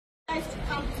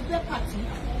come to the party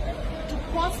to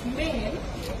cause mayhem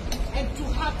and to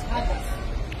hurt others.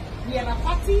 We are a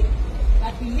party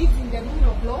that believes in the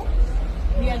rule of law.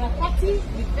 We are a party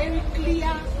with very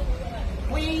clear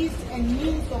ways and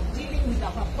means of dealing with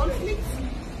our conflicts,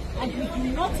 and we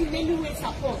do not in any way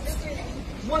support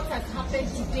what has happened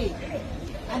today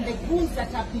and the goons that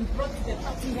have been brought to the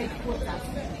party headquarters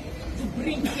to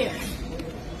bring chaos.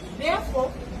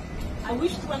 Therefore, I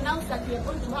wish to announce that we are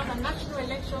going to have a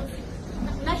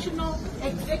National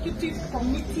Executive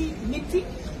Committee meeting,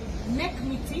 NEC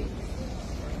meeting,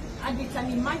 and it's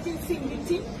an emergency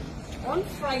meeting on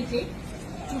Friday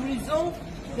to resolve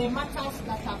the matters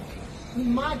that have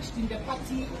emerged in the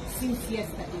party since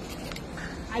yesterday.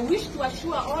 I wish to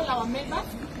assure all our members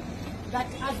that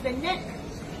as the NEC,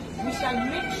 we shall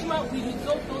make sure we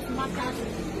resolve those matters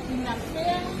in a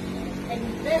fair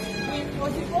and best way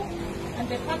possible, and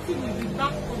the party will be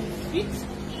back on its feet,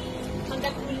 and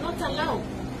that will not allow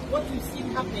what we've seen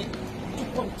happen to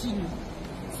continue.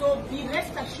 So be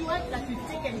rest assured that we've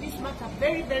taken this matter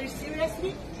very, very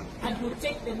seriously, and will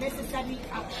take the necessary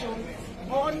action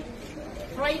on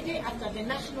Friday after the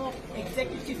National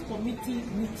Executive Committee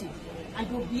meeting. And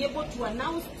we'll be able to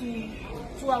announce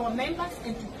to our members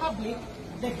and to public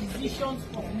the decisions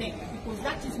of NEC, because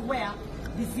that is where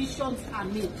decisions are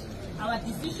made. Our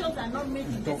decisions are not made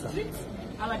in the streets.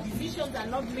 Our decisions are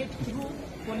not made through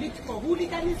political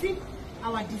hooliganism.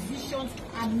 Our decisions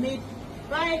are made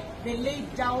by the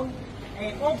laid down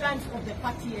organs of the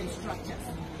party and structures.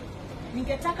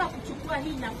 Ningetaka kuchukua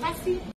hii nafasi